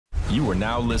You are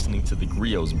now listening to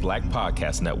theGrio's Black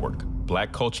Podcast Network,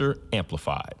 Black Culture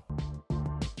Amplified.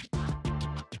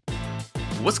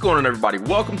 What's going on, everybody?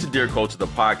 Welcome to Dear Culture, the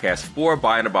podcast for,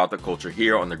 by, and about the culture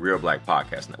here on the theGrio Black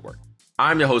Podcast Network.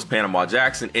 I'm your host, Panama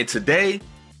Jackson, and today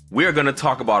we're going to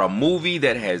talk about a movie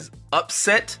that has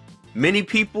upset many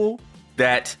people,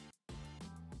 that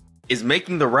is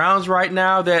making the rounds right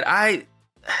now, that I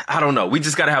don't know. We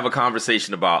just got to have a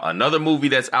conversation about another movie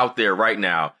that's out there right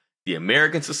now, The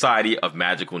American Society of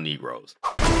Magical Negroes.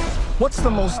 What's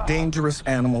the most dangerous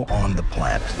animal on the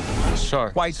planet?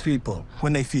 Shark. White people,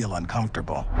 when they feel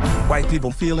uncomfortable. White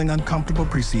people feeling uncomfortable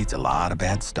precedes a lot of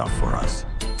bad stuff for us.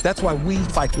 That's why we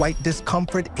fight white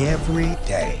discomfort every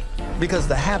day. Because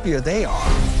the happier they are,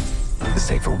 the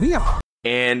safer we are.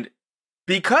 And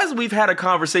because we've had a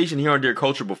conversation here on Dear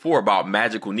Culture before about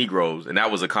magical Negroes, and that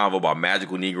was a convo about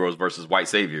magical Negroes versus white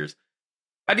saviors,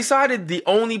 I decided the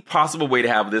only possible way to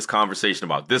have this conversation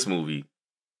about this movie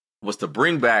was to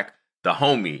bring back the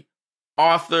homie,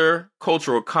 author,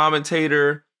 cultural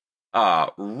commentator,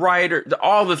 writer,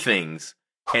 all the things,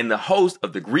 and the host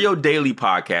of the theGrio Daily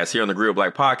podcast here on the theGrio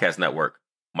Black Podcast Network,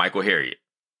 Michael Harriot.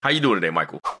 How you doing today,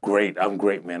 Michael? Great. I'm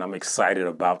great, man. I'm excited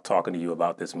about talking to you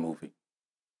about this movie.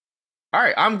 All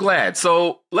right, I'm glad.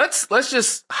 So let's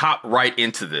just hop right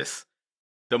into this.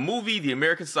 The movie, The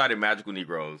American Society of Magical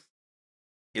Negroes,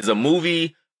 is a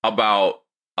movie about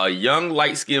a young,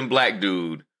 light-skinned black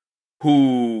dude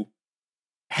who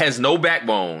has no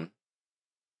backbone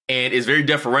and is very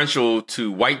deferential to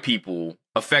white people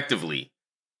effectively.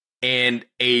 And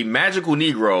a magical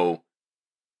Negro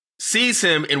sees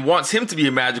him and wants him to be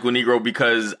a magical Negro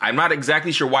because I'm not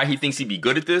exactly sure why he thinks he'd be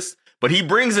good at this, but he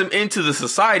brings him into the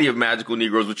Society of Magical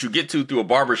Negroes, which you get to through a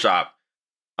barbershop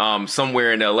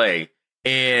somewhere in LA.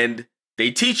 And they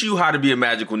teach you how to be a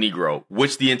magical Negro,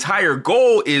 which the entire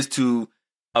goal is to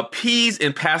appease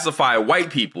and pacify white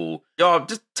people. Y'all,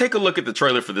 just take a look at the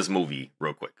trailer for this movie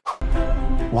real quick.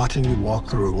 Watching you walk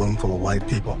through a room full of white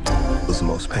people was the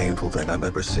most painful thing I've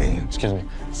ever seen. Excuse me.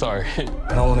 Sorry.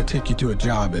 I want to take you to a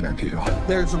job interview.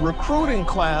 There's a recruiting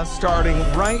class starting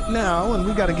right now, and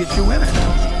we got to get you in it.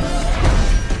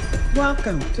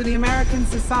 Welcome to the American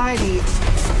Society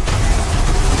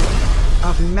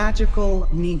of Magical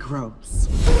Negroes.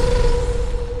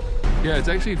 Yeah, it's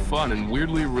actually fun and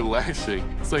weirdly relaxing.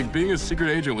 It's like being a secret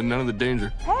agent with none of the danger.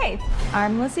 Hey,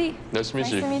 I'm Lizzie. Nice to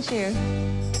meet you. Nice to meet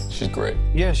you. She's great.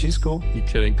 Yeah, she's cool. You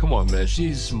kidding? Come on, man.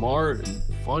 She's smart and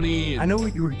funny. I know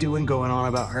what you were doing going on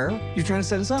about her. You're trying to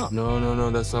set us up.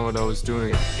 No, that's not what I was doing.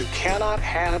 You cannot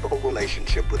have a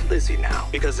relationship with Lizzie now.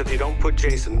 Because if you don't put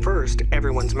Jason first,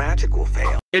 everyone's magic will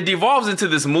fail. It devolves into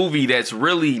this movie that's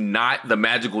really not the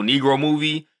magical Negro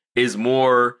movie, is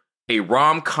more a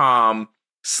rom-com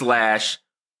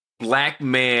 / black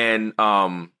man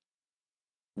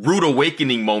rude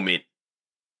awakening moment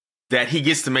that he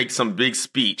gets to make some big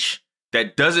speech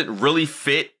that doesn't really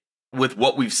fit with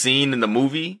what we've seen in the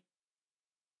movie.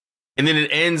 And then it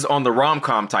ends on the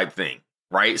rom-com type thing,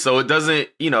 right? So it doesn't,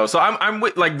 so I'm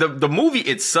with, like, the movie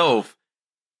itself,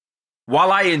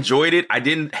 while I enjoyed it, I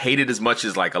didn't hate it as much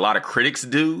as like a lot of critics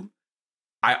do.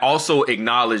 I also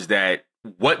acknowledge that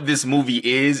what this movie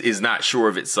is not sure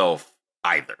of itself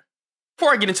either.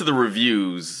 Before I get into the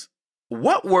reviews,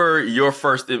 what were your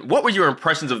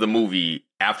impressions of the movie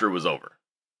after it was over?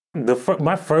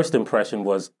 My first impression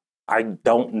was, I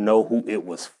don't know who it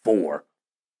was for.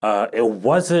 It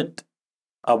wasn't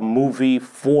a movie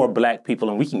for black people,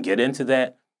 and we can get into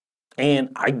that. And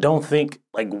I don't think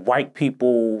like white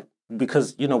people,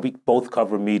 because, we both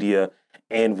cover media,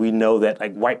 and we know that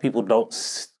like white people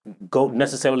don't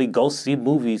necessarily go see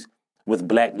movies with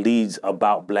black leads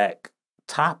about black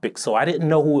topics. So I didn't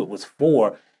know who it was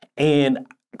for. And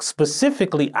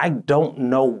specifically, I don't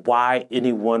know why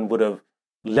anyone would have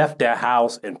left their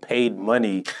house and paid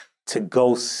money to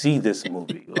go see this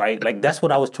movie, right? Like, that's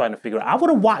what I was trying to figure out. I would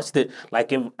have watched it,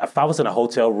 like, if I was in a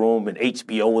hotel room and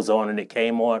HBO was on and it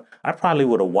came on, I probably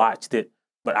would have watched it.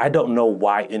 But I don't know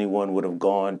why anyone would have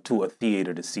gone to a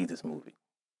theater to see this movie.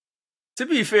 To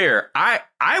be fair, I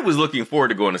was looking forward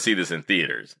to going to see this in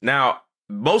theaters. Now,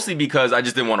 mostly because I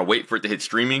just didn't want to wait for it to hit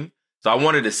streaming. So I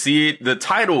wanted to see it. The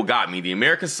title got me. The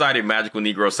American Society of Magical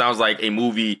Negroes sounds like a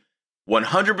movie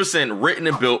 100% written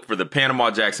and built for the Panama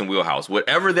Jackson wheelhouse.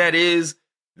 Whatever that is,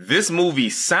 this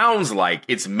movie sounds like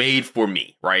it's made for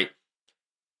me, right?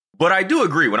 But I do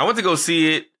agree. When I went to go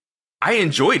see it, I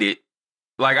enjoyed it.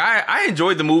 Like, I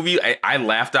enjoyed the movie. I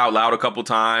laughed out loud a couple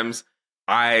times.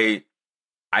 I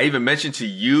even mentioned to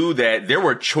you that there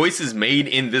were choices made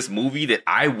in this movie that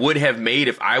I would have made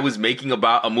if I was making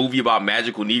about a movie about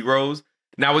magical Negroes.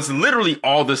 Now, it's literally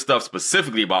all this stuff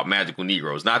specifically about magical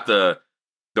Negroes, not the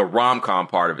rom-com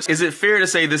part of it. Is it fair to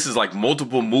say this is like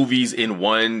multiple movies in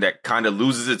one that kind of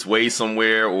loses its way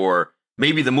somewhere, or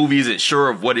maybe the movie isn't sure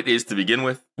of what it is to begin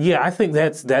with? Yeah, I think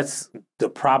that's the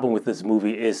problem with this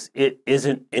movie is it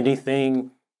isn't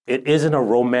anything. It isn't a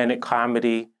romantic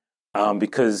comedy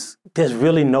because there's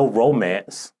really no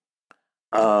romance.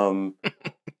 And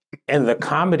the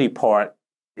comedy part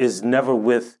is never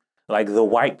with like the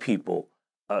white people.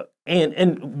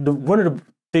 One of the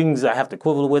things I have to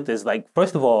quibble with is like,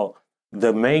 first of all,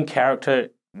 the main character,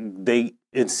 they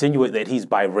insinuate that he's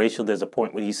biracial. There's a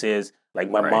point where he says, like,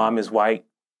 my mom is white.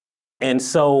 And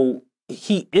so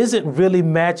he isn't really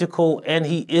magical and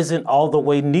he isn't all the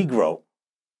way Negro,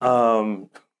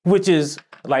 which is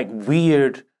like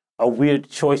a weird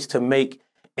choice to make.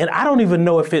 And I don't even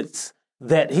know if it's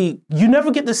that you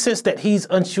never get the sense that he's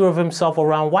unsure of himself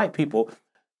around white people.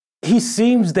 He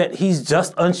seems that he's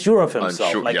just unsure of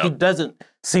himself. He doesn't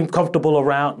seem comfortable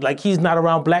around, like he's not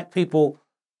around black people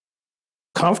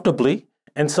comfortably.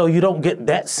 And so you don't get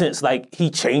that sense like he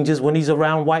changes when he's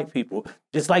around white people.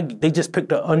 It's like they just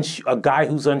picked a guy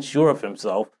who's unsure of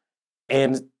himself,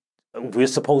 and we're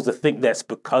supposed to think that's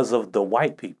because of the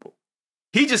white people.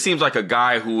 He just seems like a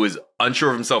guy who is unsure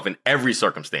of himself in every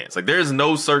circumstance. Like there's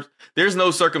no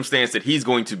circumstance that he's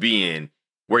going to be in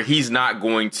where he's not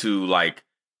going to like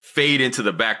fade into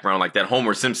the background, like that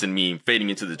Homer Simpson meme fading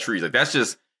into the trees. Like that's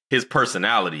just his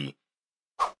personality.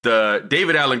 The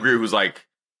David Allen Greer, who's like,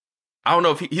 I don't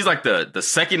know if he's like the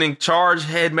second in charge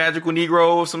head magical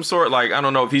Negro of some sort. Like, I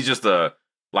don't know if he's just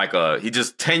he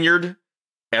just tenured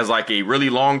as like a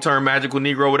really long-term magical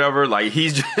Negro, whatever. Like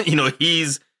he's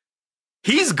just,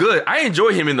 he's good. I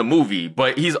enjoy him in the movie,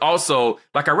 but he's also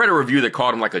like, I read a review that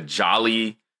called him like a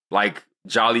jolly black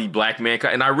man.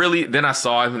 And then I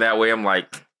saw him that way. I'm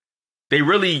like, they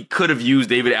really could have used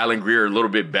David Allen Greer a little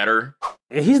bit better.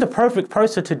 He's the perfect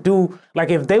person to do, like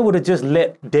if they would have just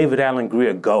let David Allen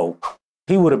Greer go,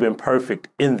 he would have been perfect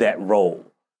in that role,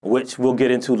 which we'll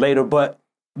get into later. But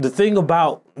the thing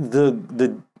about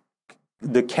the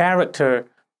character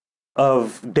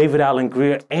of David Allen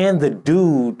Greer and the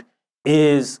dude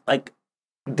is like,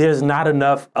 there's not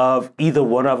enough of either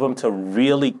one of them to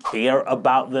really care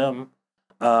about them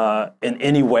in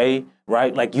any way,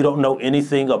 right? Like you don't know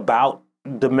anything about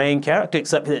the main character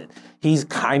except that he's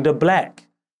kind of black,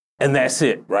 and that's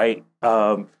it, right?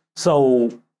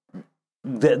 So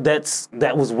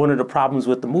that was one of the problems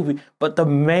with the movie. But the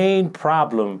main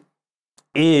problem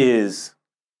is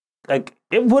like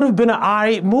it would have been an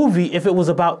alright movie if it was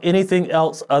about anything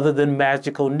else other than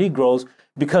magical Negroes,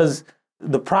 because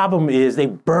the problem is they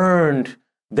burned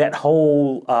that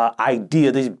whole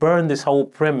idea. They burned this whole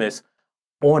premise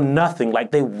on nothing. Like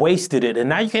they wasted it. And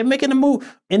now you can't make any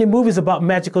movies about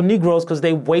magical Negroes because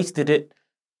they wasted it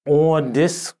on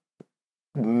this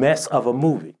mess of a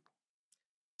movie.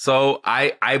 So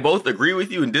I both agree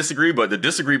with you and disagree, but the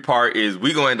disagree part is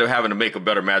we're going to end up having to make a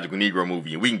better magical Negro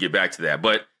movie, and we can get back to that.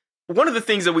 But one of the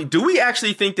things that we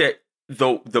actually think that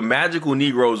the magical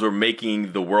Negroes are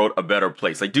making the world a better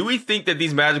place? Like, do we think that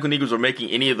these magical Negroes are making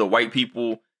any of the white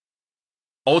people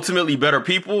ultimately better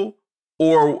people?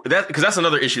 Or that, because that's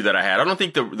another issue that I had. I don't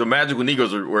think the magical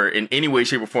Negroes were in any way,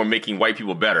 shape, or form making white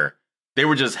people better. They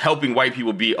were just helping white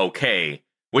people be okay,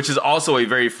 which is also a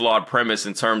very flawed premise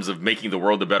in terms of making the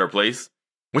world a better place,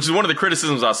 which is one of the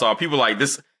criticisms I saw. People like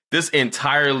this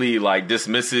entirely like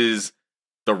dismisses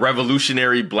the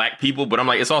revolutionary black people, but I'm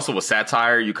like, it's also a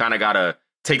satire. You kind of got to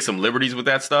take some liberties with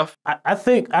that stuff. I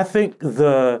think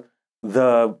the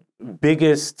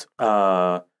biggest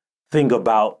thing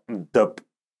about the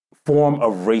form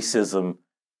of racism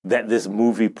that this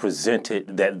movie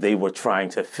presented that they were trying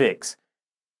to fix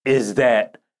is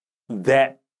that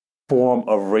form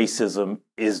of racism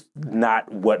is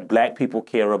not what black people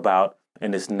care about,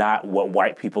 and it's not what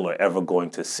white people are ever going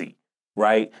to see,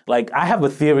 right? Like, I have a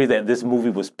theory that this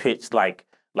movie was pitched like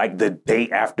the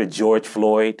day after George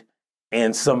Floyd,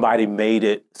 and somebody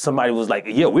was like,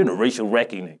 yeah, we're in a racial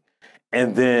reckoning.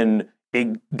 And then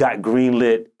it got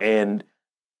greenlit, and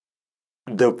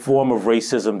the form of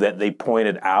racism that they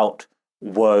pointed out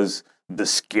was the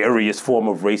scariest form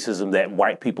of racism that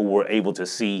white people were able to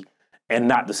see, and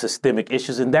not the systemic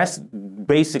issues. And that's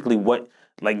basically what,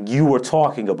 like, you were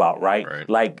talking about, right?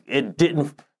 Like, it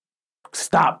didn't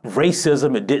stop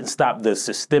racism. It didn't stop the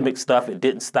systemic stuff. It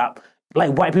didn't stop,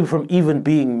 like, white people from even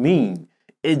being mean.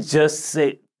 It just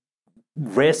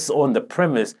rests on the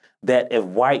premise that if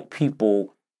white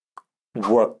people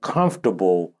were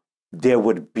comfortable, there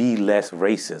would be less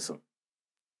racism.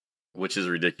 Which is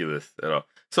ridiculous at all.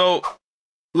 So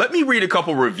let me read a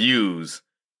couple reviews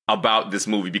about this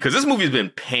movie, because this movie has been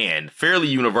panned fairly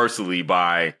universally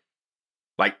by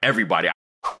like everybody.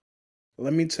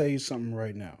 Let me tell you something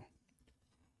right now.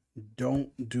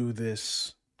 Don't do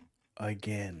this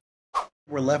again.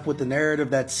 We're left with the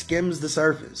narrative that skims the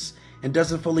surface and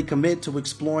doesn't fully commit to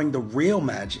exploring the real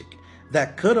magic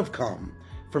that could have come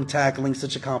from tackling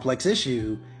such a complex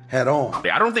issue head on.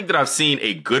 I don't think that I've seen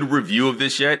a good review of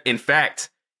this yet. In fact,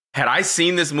 had I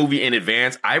seen this movie in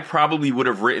advance, I probably would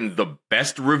have written the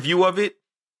best review of it,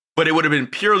 but it would have been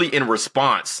purely in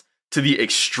response to the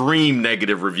extreme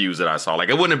negative reviews that I saw. Like,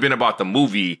 it wouldn't have been about the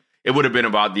movie. It would have been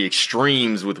about the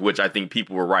extremes with which I think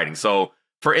people were writing. So,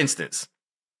 for instance,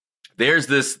 there's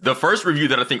the first review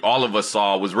that I think all of us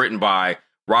saw was written by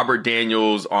Robert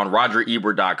Daniels on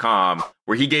RogerEbert.com,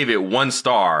 where he gave it 1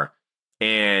 star.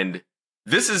 And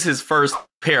this is his first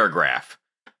paragraph.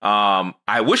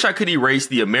 I wish I could erase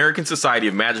the American Society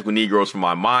of Magical Negroes from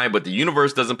my mind, but the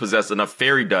universe doesn't possess enough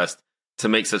fairy dust to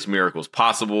make such miracles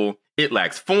possible. It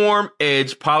lacks form,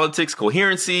 edge, politics,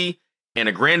 coherency, and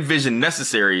a grand vision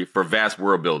necessary for vast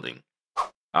world building.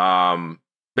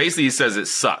 Basically, he says it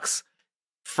sucks.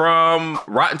 From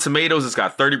Rotten Tomatoes, it's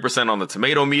got 30% on the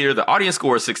tomato meter. The audience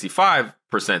score is 65%,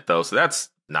 though, so that's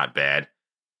not bad.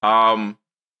 Aisha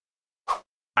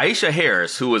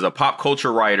Harris, who is a pop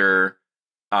culture writer,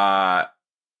 had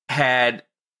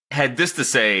this to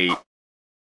say: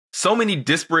 so many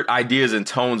disparate ideas and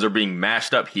tones are being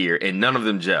mashed up here, and none of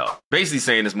them gel. Basically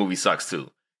saying this movie sucks, too.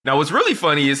 Now, what's really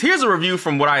funny is here's a review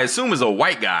from what I assume is a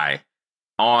white guy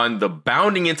on the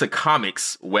Bounding Into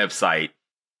Comics website.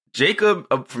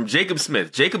 From Jacob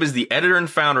Smith. Jacob is the editor and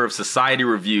founder of Society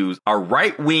Reviews, a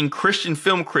right-wing Christian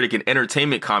film critic and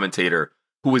entertainment commentator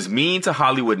who is mean to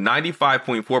Hollywood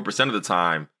 95.4% of the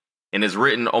time and has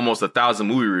written almost 1,000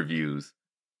 movie reviews.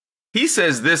 He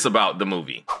says this about the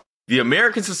movie: the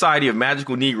American Society of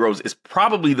Magical Negroes is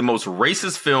probably the most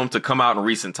racist film to come out in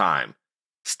recent time.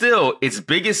 Still, its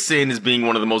biggest sin is being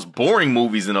one of the most boring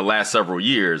movies in the last several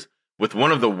years, with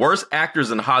one of the worst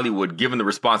actors in Hollywood given the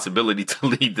responsibility to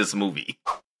lead this movie.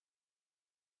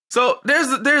 So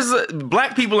there's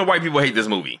black people and white people hate this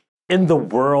movie. In the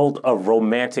world of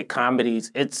romantic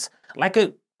comedies, it's like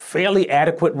a fairly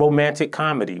adequate romantic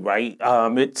comedy, right?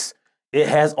 It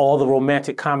has all the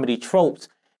romantic comedy tropes.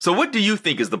 So what do you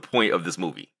think is the point of this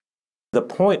movie? The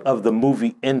point of the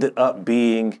movie ended up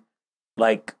being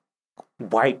like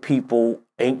white people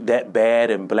ain't that bad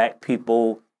and black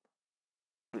people,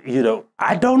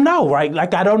 I don't know, right?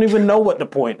 Like, I don't even know what the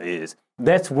point is.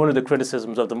 That's one of the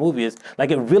criticisms of the movie, is like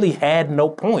it really had no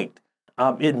point.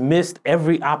 It missed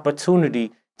every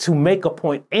opportunity to make a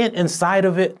point. And inside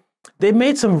of it, they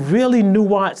made some really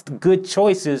nuanced, good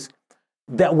choices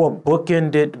that were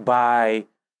bookended by,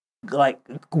 like,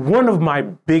 one of my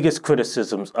biggest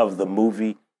criticisms of the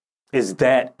movie is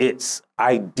that its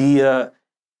idea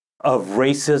of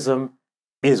racism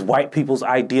is white people's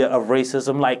idea of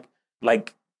racism.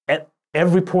 Like at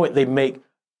every point they make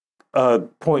a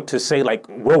point to say, like,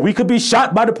 well, we could be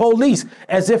shot by the police,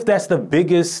 as if that's the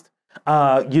biggest,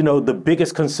 the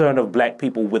biggest concern of black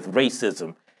people with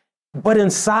racism. But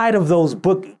inside of those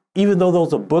even though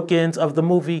those are bookends of the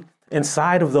movie,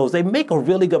 inside of those, they make a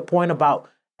really good point about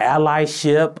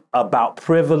allyship, about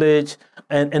privilege,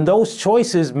 and those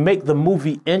choices make the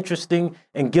movie interesting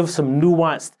and give some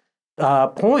nuanced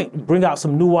bring out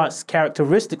some nuanced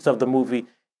characteristics of the movie,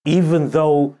 even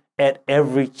though at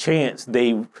every chance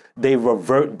they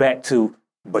revert back to,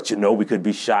 but we could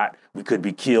be shot, we could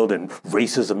be killed, and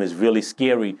racism is really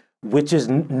scary, which is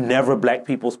never black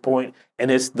people's point. And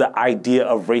it's the idea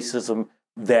of racism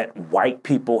that white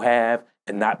people have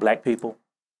and not black people.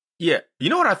 Yeah. You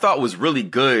know what I thought was really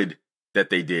good that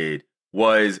they did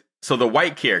was, so the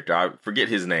white character, I forget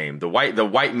his name, the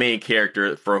white main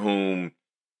character for whom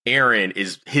Aaron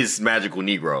is his magical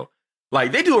Negro.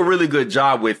 Like, they do a really good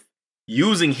job with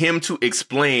using him to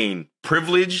explain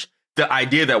privilege, the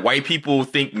idea that white people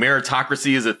think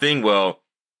meritocracy is a thing. Well,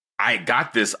 I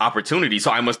got this opportunity,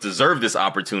 so I must deserve this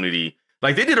opportunity.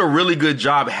 Like, they did a really good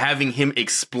job having him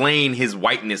explain his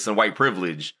whiteness and white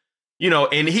privilege,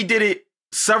 and he did it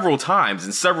several times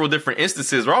in several different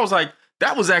instances where I was like,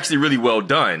 that was actually really well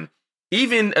done.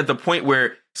 Even at the point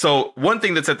where, so one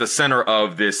thing that's at the center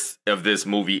of this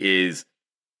movie is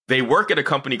they work at a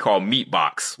company called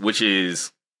Meatbox, which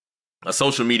is a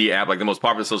social media app, like the most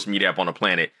popular social media app on the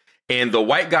planet. And the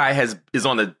white guy is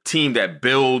on the team that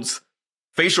builds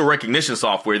facial recognition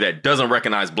software that doesn't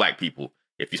recognize black people.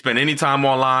 If you spend any time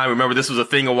online, remember this was a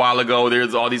thing a while ago,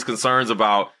 there's all these concerns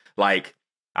about, like,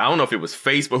 I don't know if it was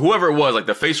Face, but whoever it was, like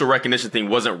the facial recognition thing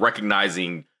wasn't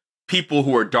recognizing people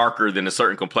who are darker than a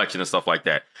certain complexion and stuff like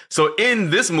that. So in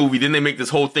this movie, then they make this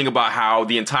whole thing about how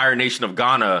the entire nation of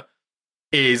Ghana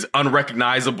is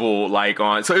unrecognizable,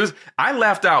 I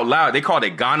laughed out loud. They called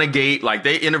it Ghana Gate. Like,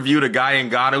 they interviewed a guy in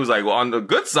Ghana who's like, well, on the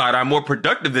good side, I'm more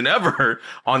productive than ever.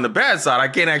 On the bad side, I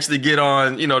can't actually get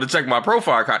on, to check my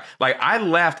profile. Like, I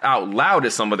laughed out loud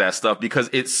at some of that stuff because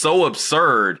it's so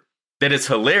absurd that it's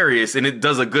hilarious, and it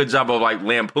does a good job of like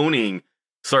lampooning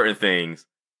certain things.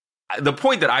 The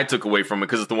point that I took away from it,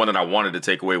 because it's the one that I wanted to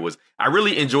take away, was I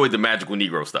really enjoyed the magical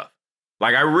Negro stuff.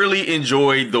 Like, I really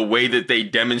enjoyed the way that they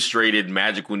demonstrated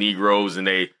magical Negroes, and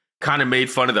they kind of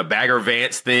made fun of the Bagger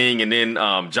Vance thing. And then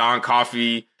John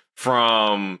Coffey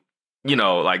from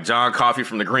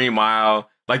the Green Mile.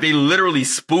 Like, they literally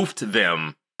spoofed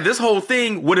them. This whole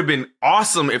thing would have been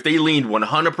awesome if they leaned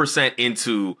 100%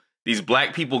 into these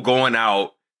black people going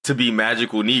out to be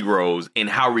magical Negroes and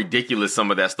how ridiculous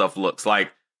some of that stuff looks.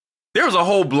 Like, there was a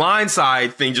whole Blind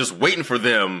Side thing just waiting for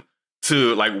them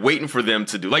to do. Like,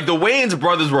 the Wayans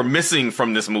brothers were missing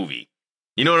from this movie.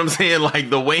 You know what I'm saying? Like,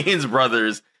 the Wayans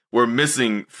brothers were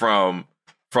missing from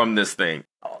this thing.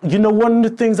 One of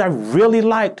the things I really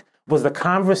liked was the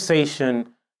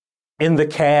conversation in the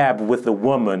cab with the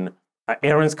woman,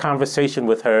 Aaron's conversation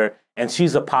with her, and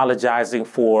she's apologizing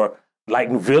for, like,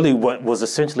 really what was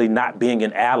essentially not being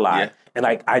an ally. Yeah. And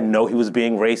I know he was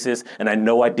being racist, and I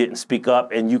know I didn't speak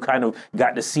up, and you kind of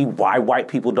got to see why white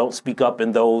people don't speak up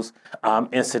in those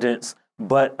incidents.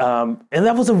 But and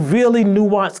that was a really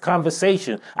nuanced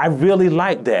conversation. I really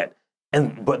liked that.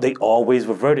 But they always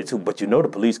reverted to, but the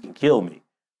police can kill me.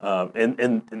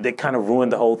 And they kind of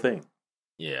ruined the whole thing.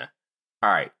 Yeah. All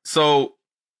right. So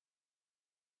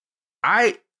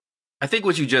I think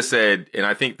what you just said, and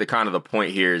I think the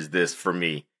point here is this for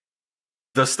me.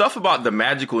 The stuff about the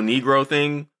magical Negro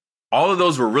thing, all of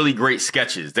those were really great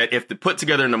sketches that if put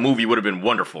together in a movie would have been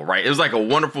wonderful, right? It was like a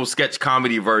wonderful sketch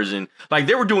comedy version. Like,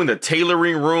 they were doing the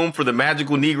tailoring room for the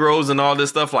magical Negroes and all this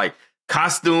stuff, like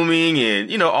costuming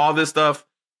and, all this stuff.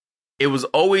 It was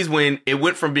always when it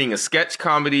went from being a sketch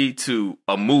comedy to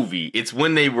a movie. It's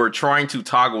when they were trying to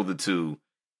toggle the two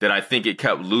that I think it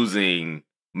kept losing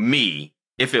me,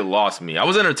 if it lost me. I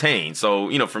was entertained. So,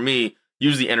 for me,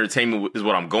 usually entertainment is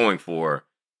what I'm going for.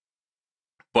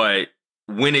 But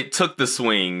when it took the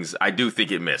swings, I do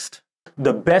think it missed.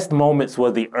 The best moments were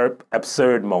the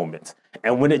absurd moments.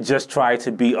 And when it just tried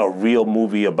to be a real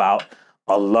movie about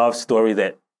a love story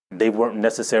that they weren't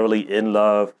necessarily in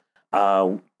love,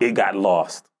 it got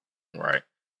lost. Right.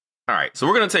 All right. So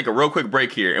we're going to take a real quick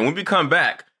break here. And when we come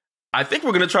back, I think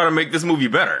we're going to try to make this movie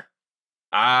better.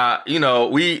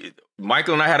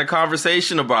 Michael and I had a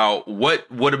conversation about what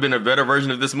would have been a better version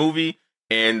of this movie,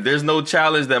 and there's no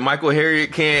challenge that Michael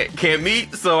Harriot can't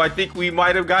meet. So I think we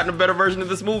might have gotten a better version of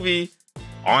this movie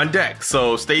on deck.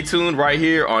 So stay tuned right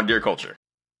here on Dear Culture.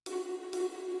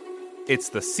 It's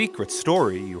the secret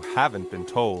story you haven't been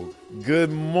told.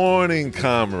 Good morning,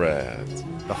 comrades.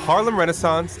 The Harlem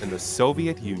Renaissance in the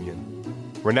Soviet Union.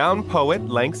 Renowned poet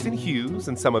Langston Hughes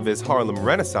and some of his Harlem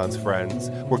Renaissance friends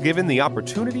were given the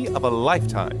opportunity of a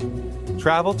lifetime.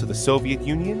 Travel to the Soviet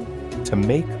Union to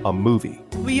make a movie.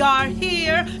 We are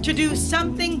here to do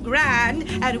something grand,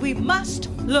 and we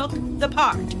must look the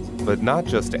part. But not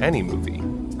just any movie.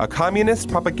 A communist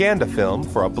propaganda film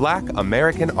for a Black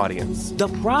American audience. The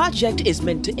project is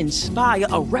meant to inspire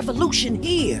a revolution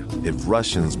here. If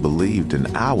Russians believed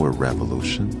in our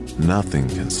revolution, nothing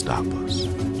can stop us.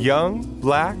 Young,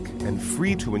 Black, and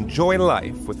free to enjoy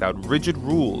life without rigid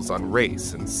rules on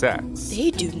race and sex. They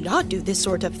do not do this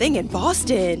sort of thing in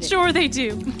Boston. Sure they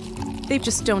do. They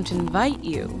just don't invite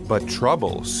you. But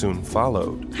trouble soon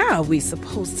followed. How are we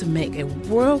supposed to make a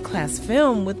world-class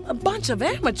film with a bunch of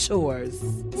amateurs?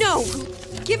 No!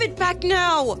 Give it back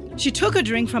now! She took a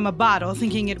drink from a bottle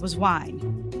thinking it was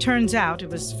wine. Turns out it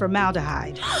was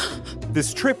formaldehyde.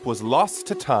 This trip was lost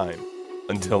to time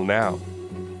until now.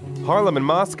 Harlem in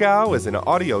Moscow is an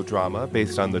audio drama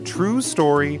based on the true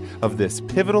story of this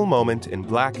pivotal moment in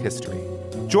Black history.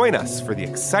 Join us for the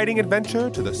exciting adventure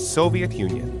to the Soviet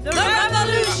Union. The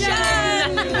revolution!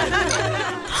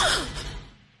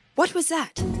 What was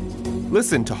that?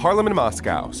 Listen to Harlem in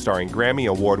Moscow, starring Grammy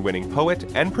Award-winning poet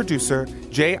and producer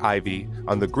Jay Ivey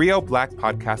on the theGrio Black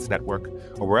Podcast Network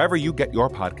or wherever you get your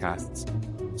podcasts.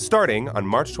 Starting on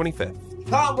March 25th.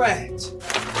 Comrades,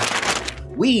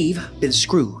 we've been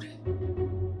screwed.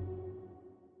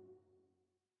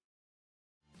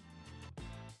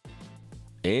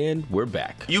 And we're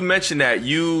back. You mentioned that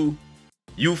you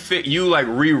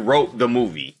rewrote the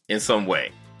movie in some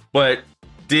way, but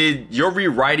did your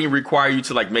rewriting require you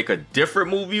to make a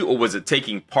different movie, or was it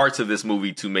taking parts of this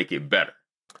movie to make it better?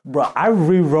 Bro, I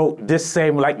rewrote this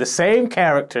same, like the same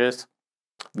characters,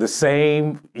 the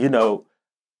same,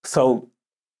 So,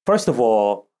 first of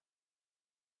all,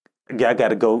 I got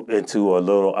to go into a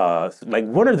little, like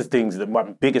one of the things that my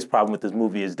biggest problem with this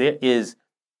movie is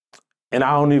and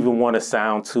I don't even want to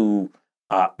sound too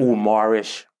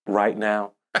Umarish right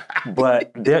now,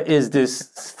 but there is this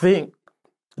thing,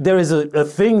 there is a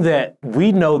thing that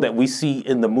we know that we see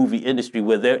in the movie industry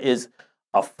where there is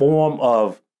a form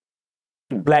of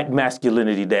Black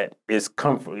masculinity that is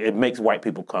comfort. It makes white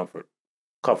people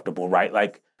comfortable, right?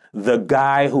 Like the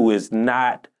guy who is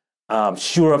not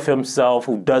sure of himself,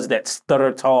 who does that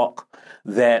stutter talk,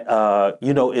 that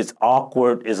is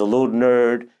awkward, is a little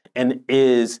nerd, and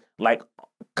is like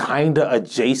kind of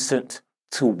adjacent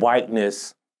to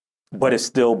whiteness, but is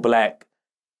still Black,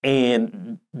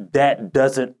 and that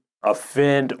doesn't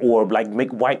offend or like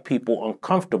make white people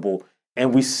uncomfortable.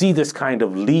 And we see this kind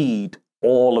of lead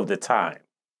all of the time.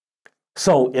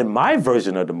 So in my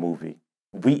version of the movie,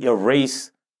 we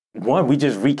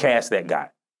just recast that guy.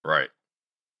 Right.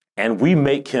 And we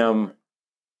make him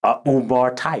a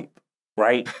Umar type,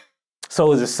 right?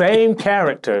 So it's the same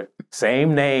character,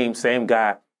 same name, same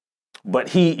guy, but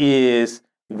he is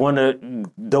one of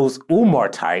those Umar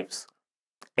types,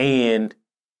 and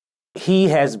he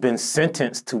has been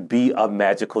sentenced to be a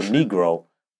magical Negro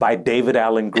by David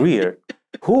Allen Greer,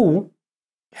 who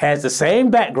has the same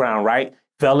background, right?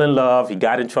 Fell in love, he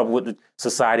got in trouble with the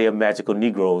Society of Magical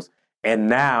Negroes, and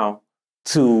now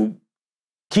to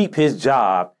keep his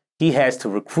job, he has to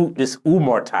recruit this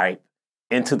Umar type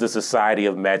into the Society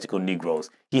of Magical Negroes.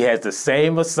 He has the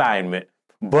same assignment,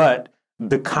 but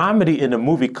the comedy in the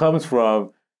movie comes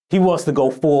from he wants to go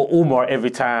full Umar every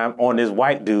time on this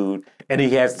white dude, and he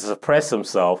has to suppress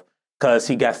himself because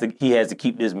he has to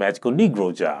keep this magical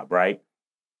Negro job, right?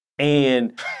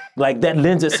 And like that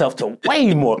lends itself to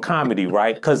way more comedy,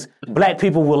 right? Because Black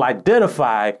people will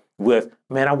identify with,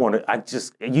 man,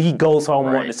 he goes home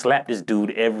wanting to slap this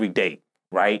dude every day,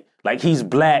 right? Like he's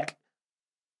Black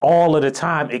all of the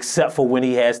time, except for when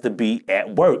he has to be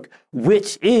at work,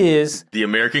 which is the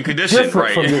American condition, different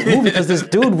right? From this movie, because this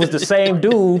dude was the same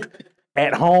dude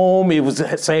at home. It was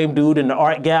the same dude in the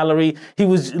art gallery. He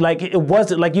was like, it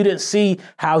wasn't like you didn't see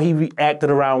how he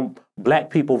reacted around Black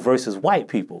people versus white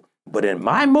people. But in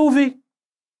my movie,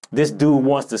 this dude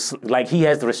wants to, like, he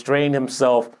has to restrain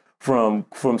himself from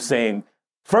saying,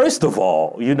 first of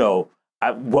all,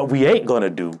 what we ain't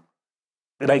gonna do.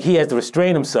 Like he has to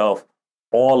restrain himself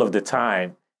all of the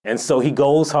time. And so he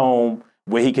goes home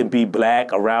where he can be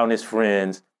Black around his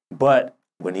friends. But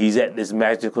when he's at this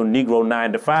magical Negro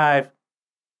 9 to 5,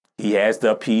 he has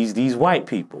to appease these white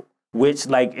people, which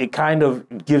like it kind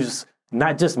of gives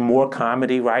not just more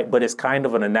comedy, right? But it's kind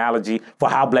of an analogy for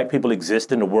how Black people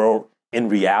exist in the world in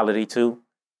reality too.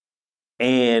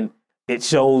 And it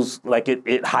shows like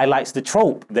it highlights the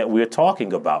trope that we're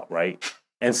talking about, right?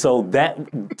 And so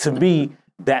that, to me,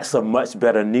 that's a much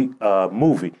better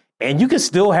movie. And you can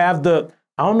still have I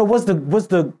don't know, was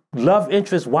the love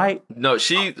interest white? No,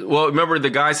 remember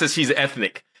the guy says she's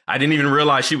ethnic. I didn't even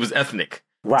realize she was ethnic.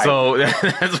 Right. So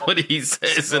that's what he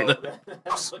says.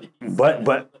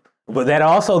 But that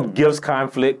also gives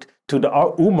conflict to the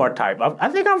Umar type. I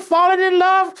think I'm falling in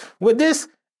love with this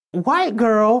white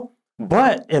girl.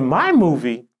 But in my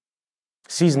movie,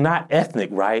 she's not ethnic,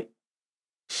 right?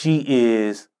 She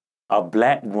is a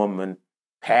Black woman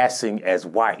passing as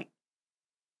white.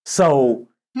 So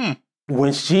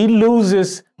when she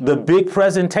loses the big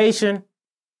presentation,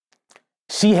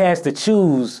 she has to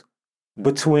choose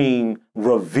between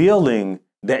revealing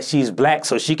that she's Black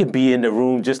so she can be in the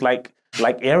room just like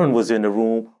Aaron was in the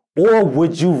room, or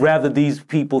would you rather these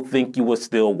people think you were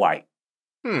still white?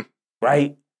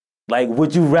 Right? Like,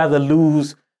 would you rather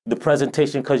lose the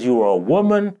presentation because you were a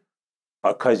woman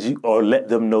or let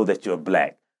them know that you're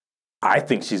Black? I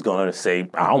think she's going to say,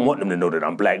 I don't want them to know that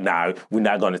I'm Black. Nah, we're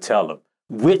not going to tell them,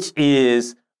 which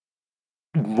is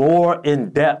more in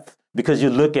depth because you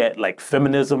look at like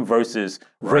feminism versus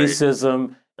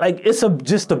racism. Like it's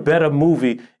just a better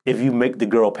movie if you make the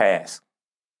girl pass.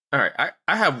 All right.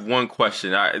 I have one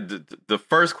question. The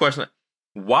first question,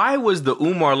 why was the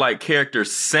Umar-like character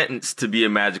sentenced to be a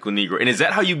magical Negro? And is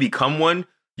that how you become one?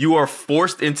 You are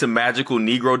forced into magical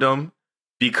Negrodom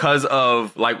because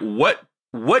of like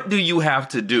what do you have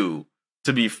to do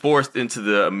to be forced into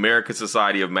the American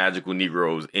Society of Magical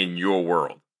Negroes in your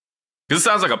world? Because it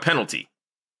sounds like a penalty.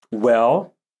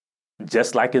 Well,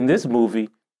 just like in this movie,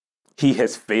 he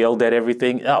has failed at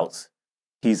everything else.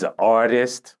 He's an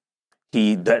artist.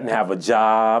 He doesn't have a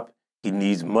job. He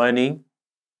needs money.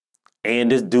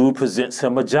 And this dude presents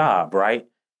him a job, right?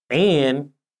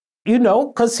 And you know,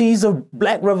 because he's a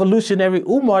black revolutionary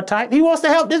Umar type, he wants to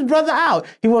help this brother out.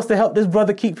 He wants to help this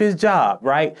brother keep his job,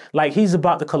 right? Like he's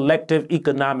about the collective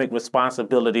economic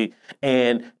responsibility.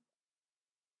 And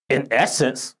in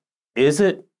essence, is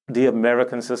it the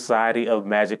American Society of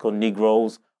Magical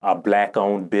Negroes a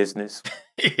black-owned business?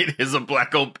 It is a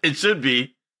black-owned, it should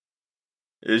be.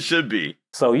 It should be.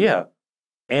 So yeah,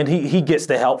 and he gets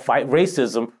to help fight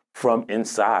racism from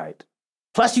inside.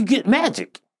 Plus you get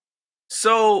magic.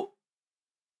 So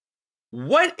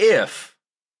what if,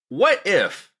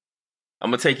 I'm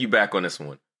going to take you back on this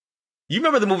one. You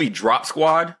remember the movie Drop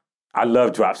Squad? I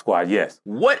love Drop Squad, yes.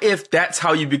 What if that's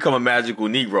how you become a magical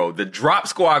Negro? The Drop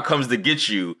Squad comes to get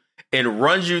you and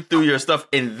runs you through your stuff,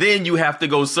 and then you have to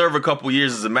go serve a couple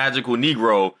years as a magical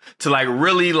Negro to like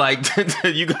really like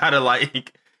you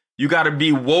gotta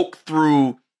be woke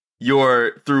through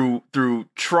through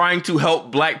trying to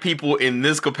help black people in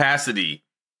this capacity.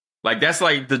 Like that's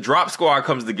like the Drop Squad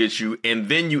comes to get you, and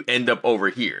then you end up over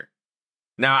here.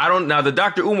 Now the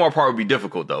Dr. Umar part would be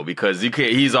difficult though, because you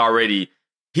can't. He's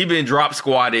been drop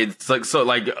squatted. It's like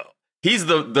he's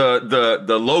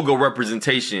the logo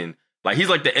representation. Like he's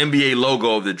like the NBA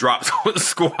logo of the drop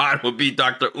squad would be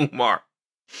Dr. Umar.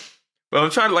 But I'm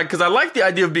trying to because I like the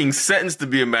idea of being sentenced to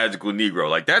be a magical Negro.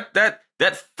 Like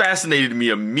that fascinated me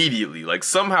immediately. Like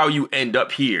somehow you end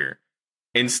up here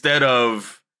instead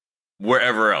of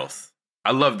wherever else.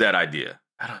 I love that idea.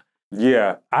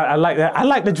 Yeah, I like that. I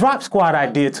like the drop squad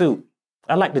idea too.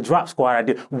 I like the drop squad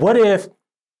idea. What if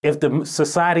the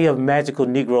Society of Magical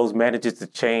Negroes manages to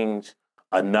change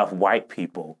enough white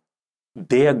people?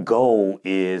 Their goal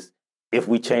is, if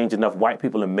we change enough white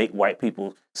people and make white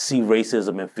people see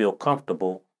racism and feel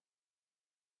comfortable,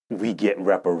 we get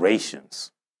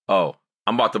reparations. Oh,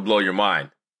 I'm about to blow your mind.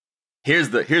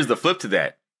 Here's the flip to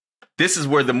that. This is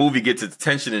where the movie gets its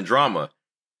tension and drama.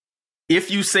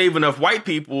 If you save enough white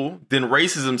people, then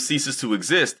racism ceases to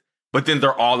exist, but then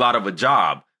they're all out of a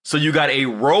job. So you got a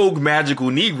rogue magical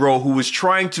Negro who is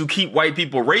trying to keep white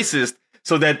people racist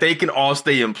so that they can all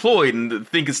stay employed and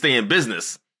think and stay in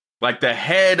business. Like the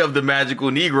head of the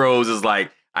magical Negroes is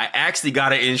like, I actually got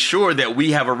to ensure that we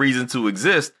have a reason to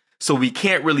exist. So we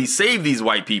can't really save these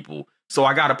white people. So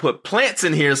I got to put plants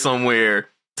in here somewhere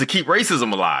to keep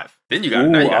racism alive. Then you got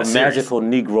a magical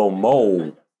Negro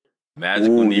mole.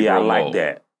 Magical Negro yeah, I like mole.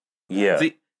 that. Yeah.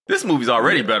 See, this movie's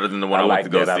already better than the one I went to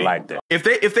go see. I like that.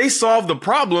 If they solve the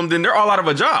problem, then they're all out of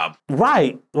a job.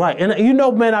 Right. And you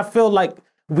know, man, I feel like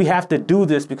we have to do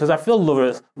this because I feel a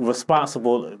little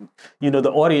responsible. You know,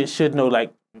 the audience should know,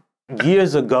 like,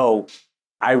 years ago,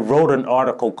 I wrote an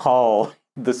article called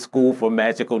The School for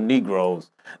Magical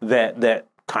Negroes that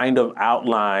kind of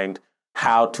outlined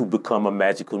how to become a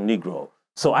magical Negro.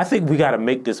 So I think we got to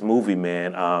make this movie,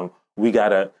 man. First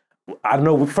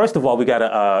of all, we got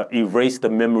to erase the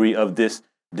memory of this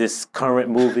current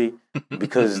movie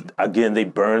because, again, they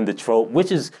burned the trope,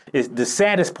 which is the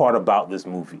saddest part about this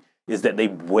movie, is that they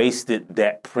wasted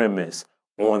that premise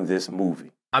on this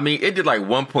movie. I mean, it did like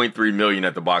 1.3 million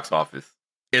at the box office.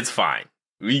 It's fine.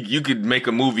 You could make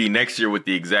a movie next year with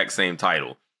the exact same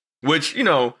title, which, you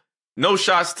know, no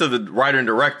shots to the writer and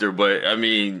director, but I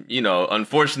mean, you know,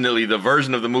 unfortunately, the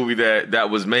version of the movie that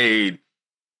was made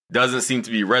doesn't seem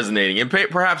to be resonating. And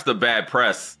perhaps the bad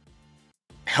press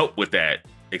helped with that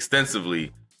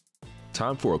extensively.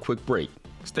 Time for a quick break.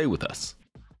 Stay with us.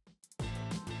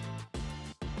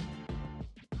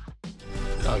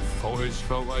 I've always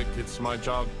felt like it's my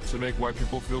job to make white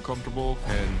people feel comfortable,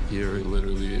 and here it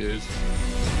literally is.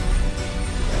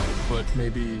 But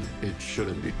maybe it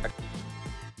shouldn't be.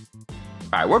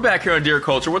 All right, we're back here on Dear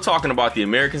Culture. We're talking about the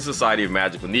American Society of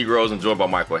Magical Negroes. I'm joined by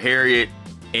Michael Harriot.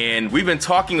 And we've been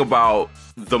talking about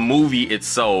the movie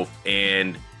itself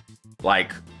and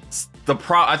like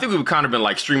I think we've kind of been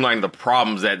like streamlining the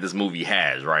problems that this movie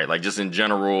has, right? Like just in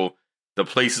general, the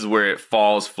places where it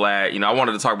falls flat. You know, I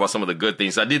wanted to talk about some of the good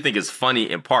things. I did think it's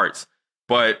funny in parts,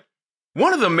 but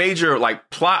one of the major like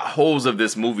plot holes of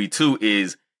this movie too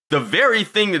is the very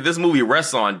thing that this movie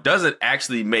rests on doesn't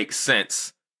actually make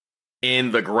sense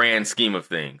in the grand scheme of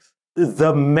things.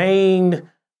 The main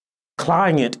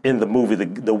client in the movie,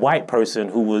 the white person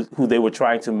who they were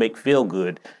trying to make feel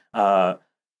good,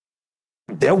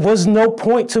 there was no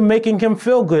point to making him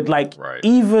feel good. Like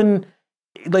even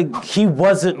like he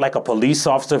wasn't like a police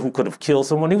officer who could have killed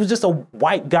someone. He was just a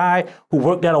white guy who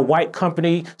worked at a white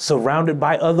company surrounded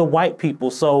by other white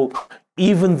people. So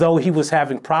even though he was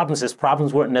having problems, his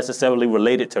problems weren't necessarily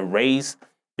related to race.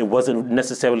 It wasn't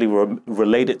necessarily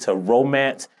related to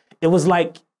romance. It was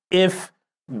like if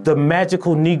the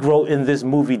magical Negro in this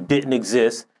movie didn't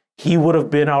exist, he would have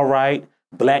been all right.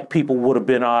 black people would have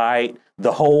been all right.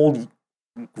 The whole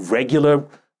regular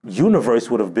universe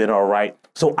would have been all right.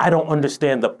 So I don't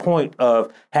understand the point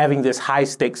of having this high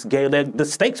stakes game. The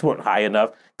stakes weren't high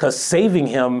enough because saving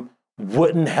him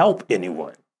wouldn't help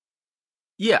anyone.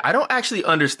 Yeah, I don't actually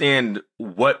understand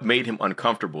what made him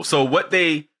uncomfortable. So what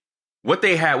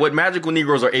Magical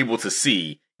Negroes are able to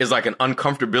see is like an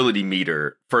uncomfortability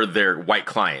meter for their white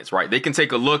clients, right? They can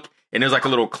take a look and there's like a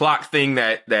little clock thing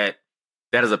that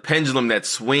is a pendulum that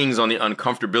swings on the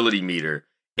uncomfortability meter.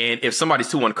 And if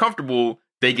somebody's too uncomfortable,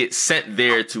 they get sent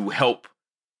there to help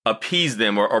appease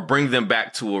them or bring them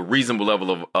back to a reasonable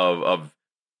level of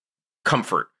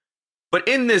comfort. But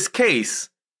in this case,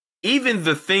 even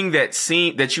the thing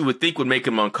that you would think would make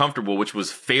him uncomfortable, which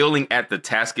was failing at the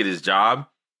task at his job,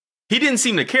 he didn't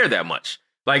seem to care that much.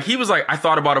 Like, he was like, I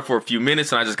thought about it for a few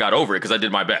minutes and I just got over it because I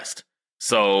did my best.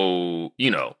 So,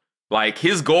 like,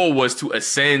 his goal was to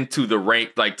ascend to the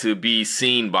rank, like to be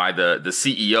seen by the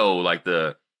CEO, like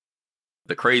the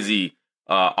crazy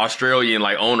Australian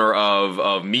like owner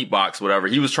of Meatbox, whatever.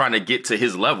 He was trying to get to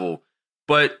his level,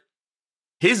 but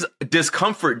his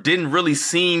discomfort didn't really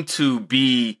seem to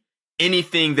be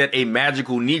anything that a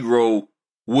magical Negro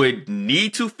would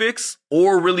need to fix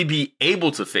or really be able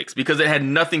to fix, because it had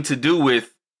nothing to do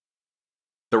with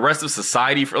the rest of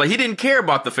society. Like, he didn't care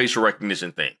about the facial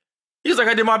recognition thing. He was like,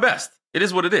 I did my best. It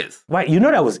is what it is. Right. You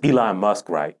know, that was Elon Musk,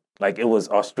 right? Like, it was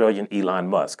Australian Elon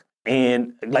Musk.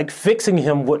 And like, fixing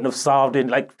him wouldn't have solved it.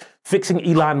 Like, fixing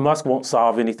Elon Musk won't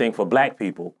solve anything for black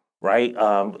people, right?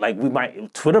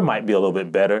 Like, Twitter might be a little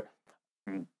bit better,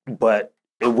 but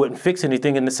it wouldn't fix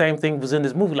anything. And the same thing was in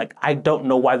this movie. Like, I don't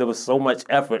know why there was so much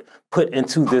effort put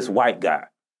into this white guy.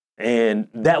 And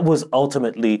that was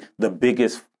ultimately the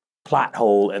biggest plot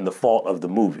hole and the fault of the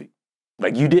movie.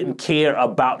 Like, you didn't care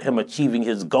about him achieving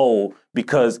his goal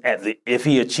because if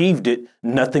he achieved it,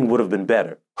 nothing would have been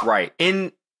better. Right.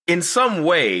 In some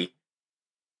way,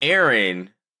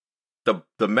 Aaron,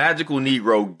 the magical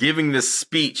Negro, giving this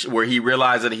speech where he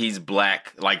realized that he's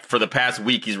black, like, for the past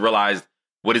week, he's realized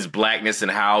what his blackness and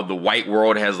how the white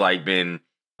world has like been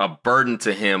a burden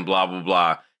to him, blah, blah,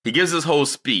 blah. He gives this whole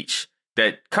speech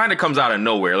that kind of comes out of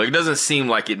nowhere. Like, it doesn't seem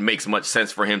like it makes much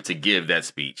sense for him to give that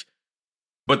speech.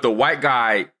 But the white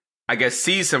guy, I guess,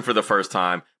 sees him for the first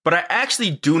time. But I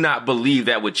actually do not believe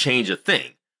that would change a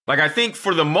thing. Like, I think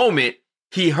for the moment,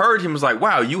 he heard him, was like,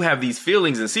 wow, you have these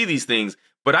feelings and see these things.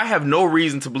 But I have no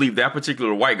reason to believe that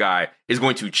particular white guy is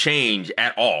going to change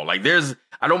at all. Like,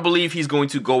 I don't believe he's going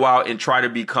to go out and try to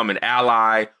become an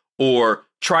ally or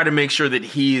try to make sure that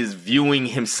he is viewing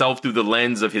himself through the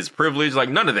lens of his privilege. Like,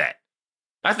 none of that.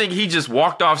 I think he just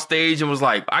walked off stage and was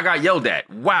like, I got yelled at.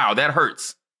 Wow, that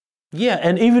hurts. Yeah,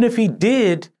 and even if he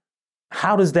did,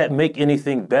 how does that make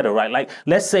anything better, right? Like,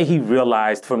 let's say he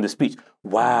realized from the speech,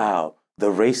 wow,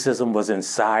 the racism was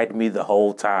inside me the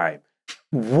whole time.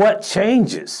 What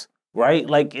changes, right?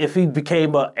 Like, if he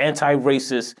became an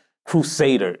anti-racist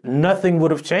crusader, nothing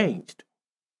would have changed.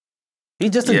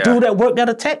 He's just a dude that worked at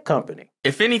a tech company.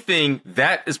 If anything,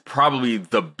 that is probably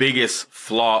the biggest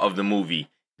flaw of the movie.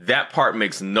 That part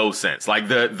makes no sense. Like,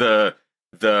 the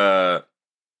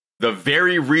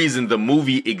very reason the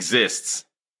movie exists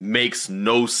makes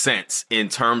no sense in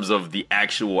terms of the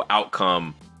actual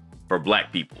outcome for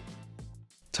black people.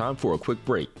 Time for a quick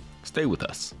break. Stay with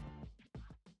us.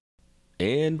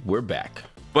 And we're back.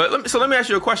 But let me ask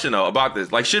you a question, though, about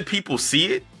this. Like, should people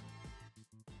see it?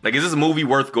 Like, is this a movie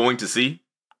worth going to see?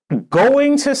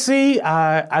 Going to see,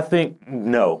 I think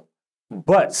no.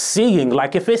 But seeing,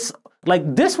 like, if it's,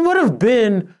 like, this would have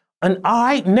been an all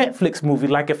right Netflix movie.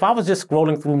 Like, if I was just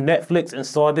scrolling through Netflix and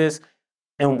saw this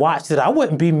and watched it, I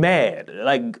wouldn't be mad.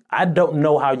 Like, I don't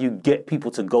know how you get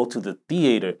people to go to the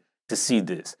theater to see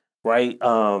this, right?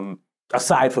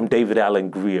 Aside from David Alan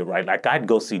Grier, right? Like, I'd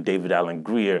go see David Alan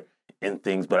Grier in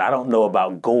things, but I don't know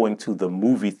about going to the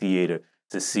movie theater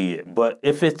to see it. But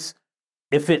if it's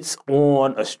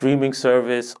on a streaming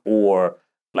service or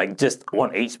like just on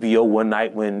HBO one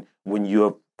night when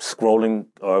you're scrolling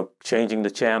or changing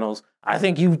the channels, I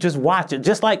think you just watch it.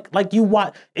 Just like you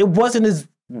watch, it wasn't as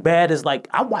bad as, like,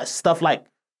 I watched stuff like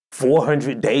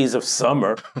 400 Days of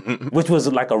Summer, which was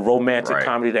like a romantic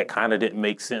comedy that kind of didn't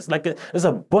make sense. Like, there's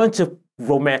a bunch of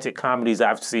romantic comedies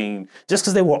I've seen just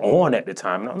because they were on at the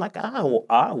time. And I'm like,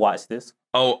 I'll watch this.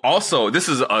 Oh, also, this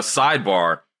is a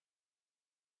sidebar.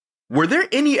 Were there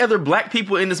any other black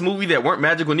people in this movie that weren't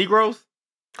magical Negroes?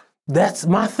 That's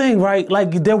my thing, right?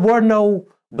 Like, there were no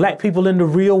black people in the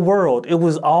real world. It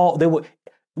was all,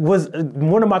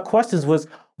 one of my questions was,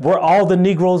 were all the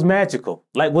Negroes magical?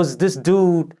 Like, was this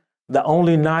dude the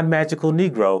only non-magical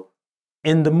Negro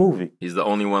in the movie? He's the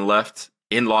only one left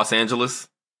in Los Angeles.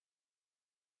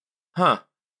 Huh.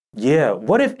 Yeah.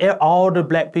 What if all the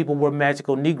black people were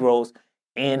magical Negroes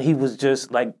and he was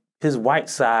just like his white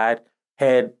side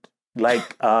had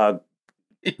like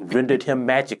rendered him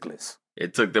magicless?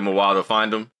 It took them a while to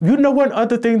find him. You know one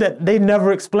other thing that they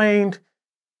never explained?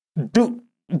 Do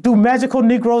magical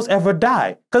Negroes ever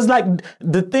die? Because like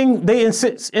the thing they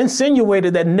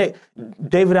insinuated that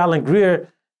David Allen Greer,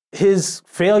 his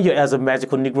failure as a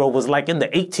magical Negro was like in the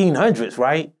 1800s,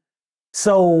 right?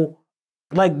 So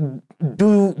like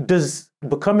does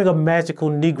becoming a magical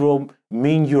Negro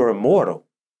mean you're immortal?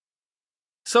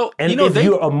 So and if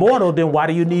you're immortal, then why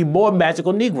do you need more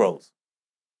magical Negroes?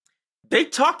 They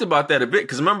talked about that a bit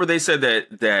because remember they said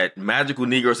that magical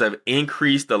Negroes have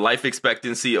increased the life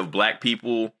expectancy of black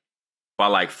people by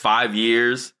like 5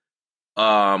 years.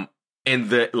 And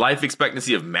the life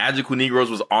expectancy of magical Negroes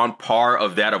was on par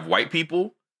of that of white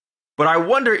people. But I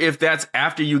wonder if that's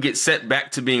after you get set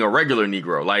back to being a regular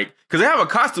Negro. Like, because they have a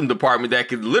costume department that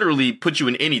could literally put you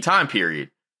in any time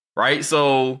period. Right?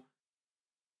 So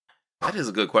that is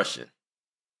a good question.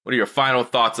 What are your final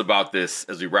thoughts about this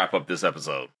as we wrap up this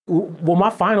episode? Well, my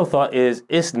final thought is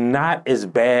it's not as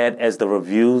bad as the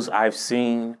reviews I've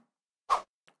seen,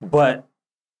 but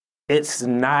it's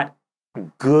not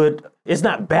good. It's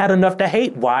not bad enough to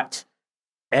hate watch,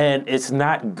 and it's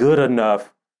not good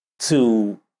enough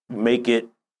to make it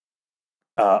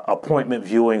appointment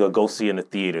viewing or go see in the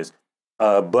theaters.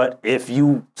 But if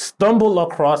you stumble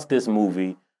across this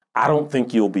movie, I don't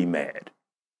think you'll be mad.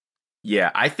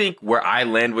 Yeah, I think where I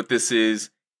land with this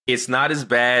is it's not as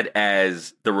bad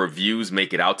as the reviews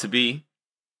make it out to be.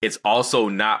 It's also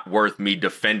not worth me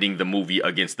defending the movie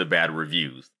against the bad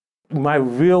reviews. My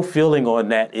real feeling on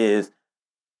that is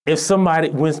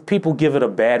when people give it a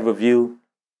bad review,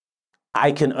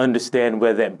 I can understand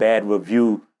where that bad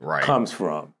review comes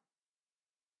from.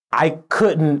 I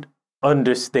couldn't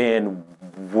understand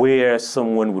where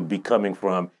someone would be coming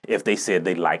from if they said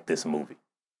they liked this movie.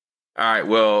 All right,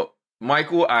 well,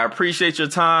 Michael, I appreciate your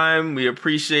time. We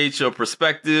appreciate your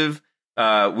perspective.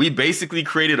 We basically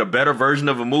created a better version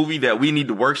of a movie that we need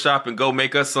to workshop and go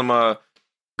make us some.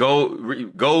 Go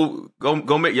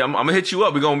make. Yeah, I'm gonna hit you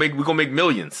up. We're gonna make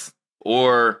millions,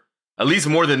 or at least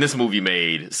more than this movie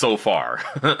made so far.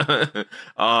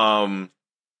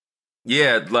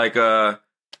 Yeah, like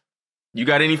you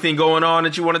got anything going on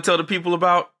that you want to tell the people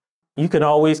about? You can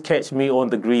always catch me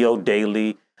on theGrio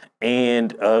Daily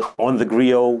and on the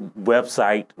theGrio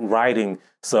website writing.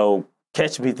 So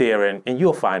catch me there and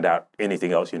you'll find out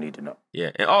anything else you need to know.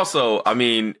 Yeah. And also, I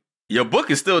mean, your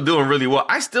book is still doing really well.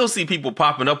 I still see people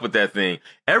popping up with that thing.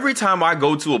 Every time I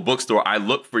go to a bookstore, I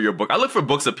look for your book. I look for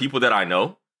books of people that I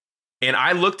know. And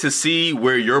I look to see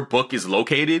where your book is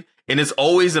located. And it's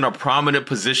always in a prominent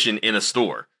position in a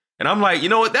store. And I'm like, you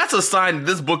know what? That's a sign that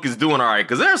this book is doing all right.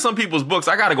 Because there are some people's books,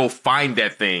 I got to go find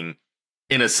that thing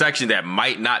in a section that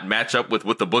might not match up with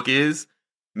what the book is.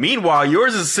 Meanwhile,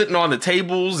 yours is sitting on the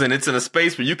tables and it's in a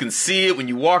space where you can see it when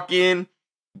you walk in.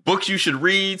 Books you should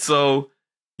read. So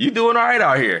you're doing all right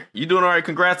out here. You're doing all right.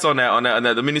 Congrats on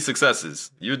that, the many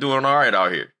successes. You're doing all right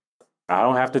out here. I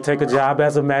don't have to take a job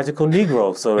as a magical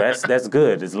Negro. So that's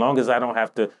good. As long as I don't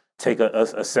have to take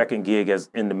a second gig as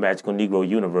in the magical Negro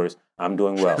universe, I'm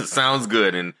doing well. Sounds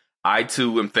good. And I,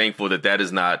 too, am thankful that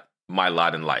is not my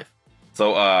lot in life.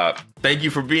 So thank you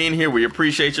for being here. We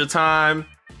appreciate your time.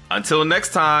 Until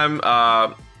next time,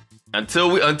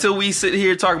 until we sit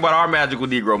here talking about our magical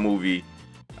Negro movie,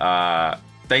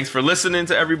 thanks for listening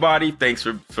to everybody. Thanks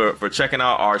for checking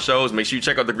out our shows. Make sure you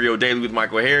check out theGrio Daily with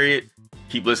Michael Harriot.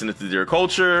 Keep listening to Dear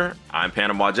Culture. I'm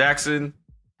Panama Jackson.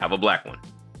 Have a black one.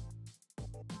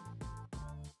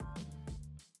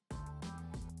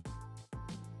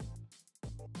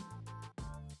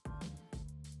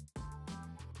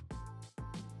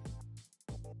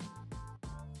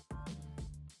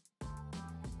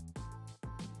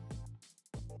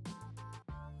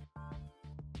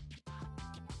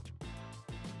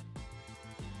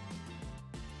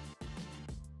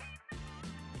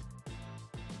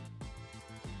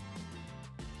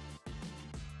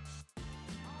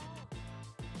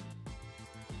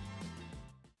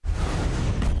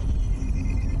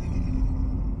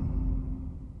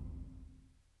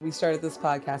 We started this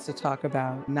podcast to talk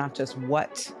about not just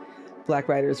what Black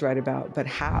writers write about, but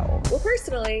how. Well,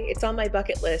 personally, it's on my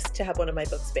bucket list to have one of my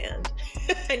books banned.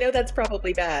 I know that's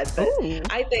probably bad, but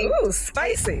I think... Ooh,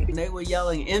 spicy. They were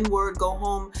yelling N-word, go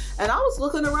home. And I was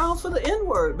looking around for the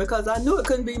N-word because I knew it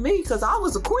couldn't be me because I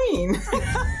was a queen.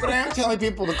 But I'm telling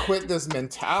people to quit this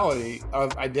mentality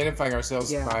of identifying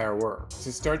ourselves by our work,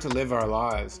 to start to live our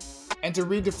lives, and to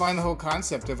redefine the whole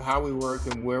concept of how we work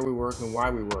and where we work and why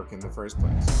we work in the first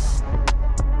place.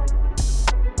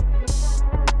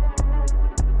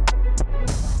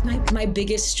 My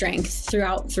biggest strength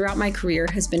throughout my career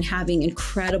has been having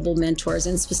incredible mentors,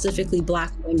 and specifically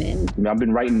Black women. I've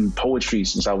been writing poetry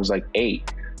since I was like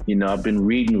 8. I've been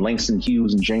reading Langston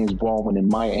Hughes and James Baldwin and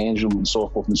Maya Angelou and so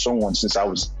forth and so on since I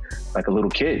was like a little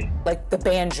kid. Like the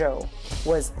banjo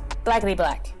was blackity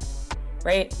black,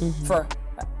 right? For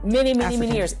many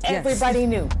years. Everybody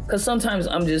knew. Because sometimes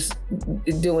I'm just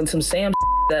doing some Sam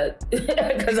that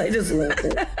because I just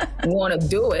want to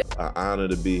do it. An honor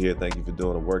to be here. Thank you for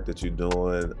doing the work that you're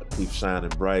doing. Keep shining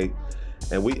bright.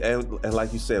 And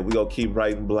like you said, we gonna keep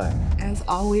writing black. As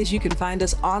always, you can find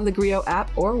us on the theGrio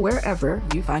app or wherever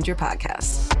you find your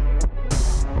podcasts.